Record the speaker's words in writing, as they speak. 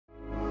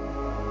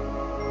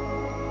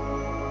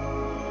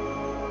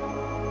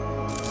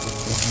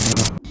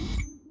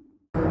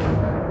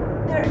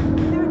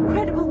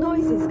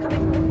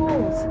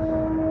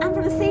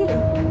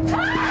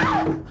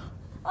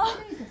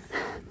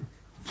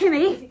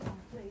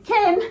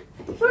Kim,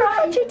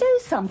 Did you do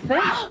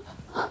something?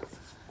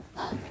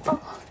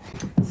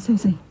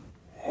 Susie.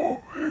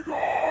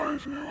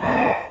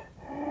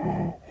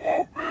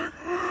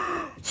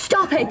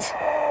 Stop it!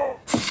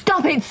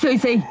 Stop it,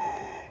 Susie!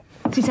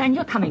 Suzanne,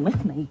 you're coming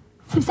with me.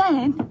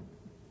 Suzanne?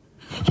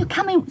 You're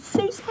coming...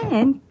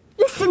 Suzanne?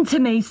 Listen to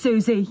me,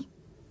 Susie.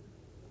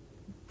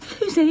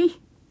 Susie,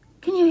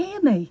 can you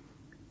hear me?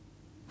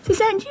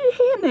 Suzanne, do you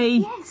hear me?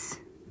 Yes.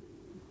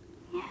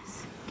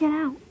 Yes, get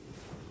out.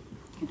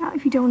 Get out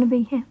if you don't want to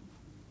be here.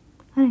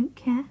 I don't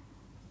care.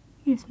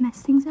 You just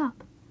mess things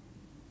up.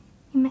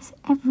 You mess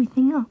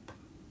everything up.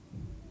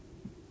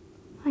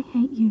 I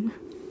hate you.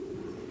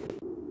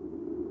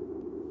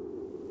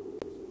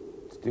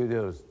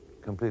 Studio's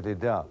completely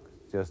dark.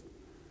 Just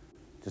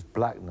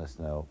blackness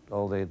now.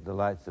 All the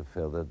lights have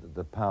failed.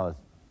 The power's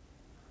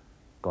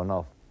gone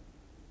off.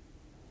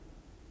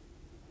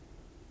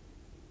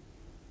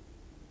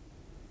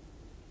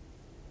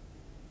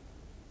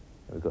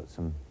 We've got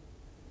some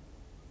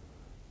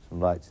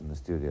lights in the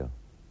studio.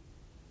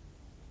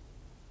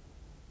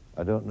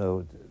 I don't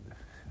know.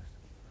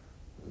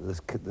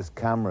 There's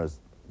cameras,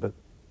 but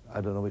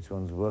I don't know which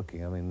one's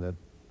working. I mean,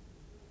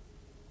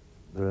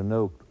 there are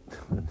no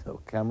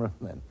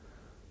cameramen.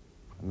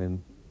 I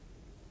mean,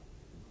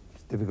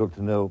 it's difficult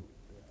to know,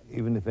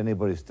 even if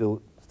anybody's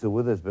still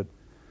with us. But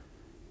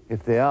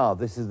if they are,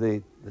 this is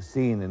the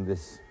scene in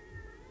this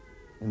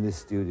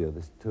studio,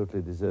 this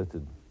totally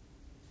deserted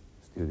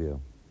studio.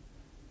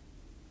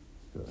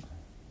 Good.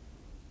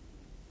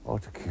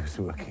 Autocue's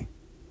working.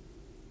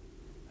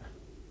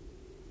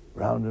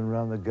 Round and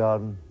round the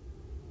garden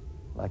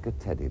like a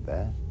teddy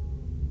bear.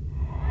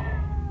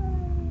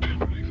 Didn't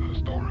believe that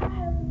story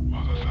about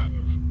Mother said.